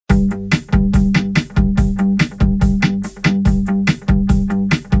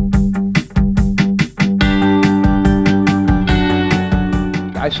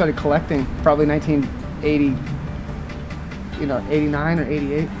started collecting probably 1980, 89 or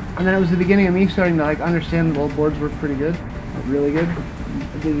 88. And then it was the beginning of me starting to like understand the old boards work pretty good, like really good. I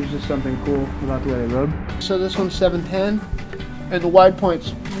think there's just something cool about the way they rode. So this one's 710, and the wide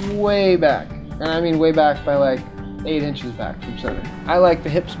point's way back. And I mean way back by like 8 inches back from center. I like the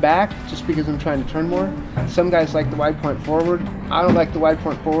hips back just because I'm trying to turn more. Some guys like the wide point forward. I don't like the wide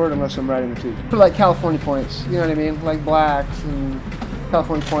point forward unless I'm riding the tube. For like California points, you know what I mean? Like blacks and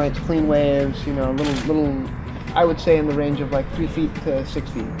California points, clean waves, you know, little, I would say in the range of like 3 feet to 6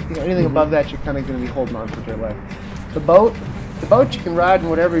 feet. You know, anything above that, you're kind of going to be holding on for dear life. The boat you can ride in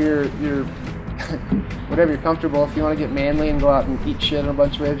whatever you're whatever you're comfortable. If you want to get manly and go out and eat shit on a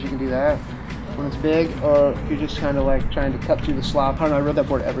bunch of waves, you can do that when it's big, or if you're just kind of like trying to cut through the slop. I don't know, I rode that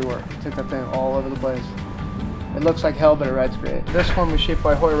board everywhere. I took that thing all over the place. It looks like hell, but it rides great. This one was shaped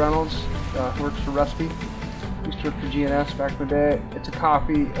by Hoy Reynolds, works for Rusty. Used to work for GNS back in the day. It's a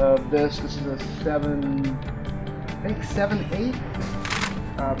copy of this. This is a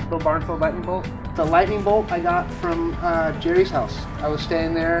 7.8 Bill Barnfield lightning bolt. It's a lightning bolt I got from Jerry's house. I was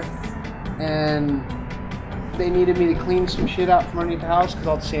staying there and they needed me to clean some shit out from underneath the house because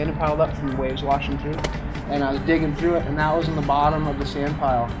all the sand had piled up from the waves washing through. And I was digging through it, and that was in the bottom of the sand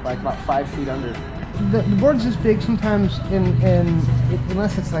pile, like about 5 feet under. The board's this big sometimes,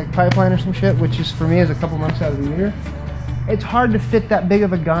 unless it's like pipeline or some shit, which is for me is a couple months out of the year. It's hard to fit that big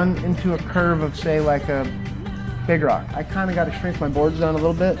of a gun into a curve of, say, like a big rock. I kind of got to shrink my boards down a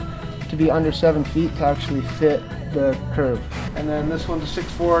little bit to be under 7 feet to actually fit the curve. And then this one's a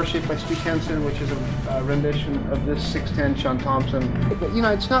 6.4 shaped by Steve Henson, which is a rendition of this 610 Sean Thompson. But you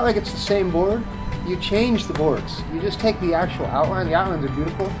know, it's not like it's the same board. You change the boards. You just take the actual outline. The outlines are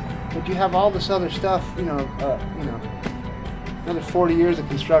beautiful, but you have all this other stuff. Another 40 years of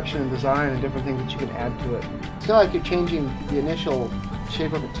construction and design and different things that you can add to it. It's not like you're changing the initial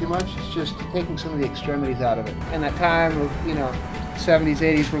shape of it too much. It's just taking some of the extremities out of it. In that time of 70s,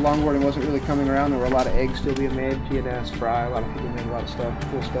 80s, where longboarding wasn't really coming around, there were a lot of eggs still being made. GNS, Fry, a lot of people made a lot of stuff,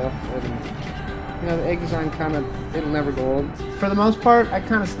 cool stuff. And the egg design it'll never go old. For the most part, I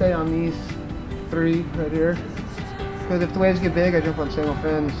kind of stay on these 3 right here. Because if the waves get big, I jump on single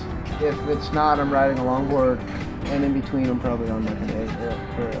fins. If it's not, I'm riding a longboard, and in between, I'm probably on like an 8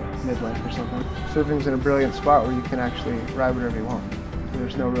 or a mid-length or something. Surfing's in a brilliant spot where you can actually ride whatever you want. So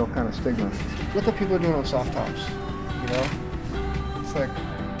there's no real kind of stigma. Look what people are doing on soft tops, It's like,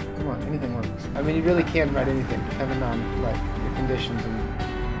 come on, anything works. I mean, you really can ride anything, depending on like your conditions, and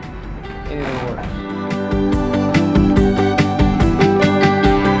anything will work.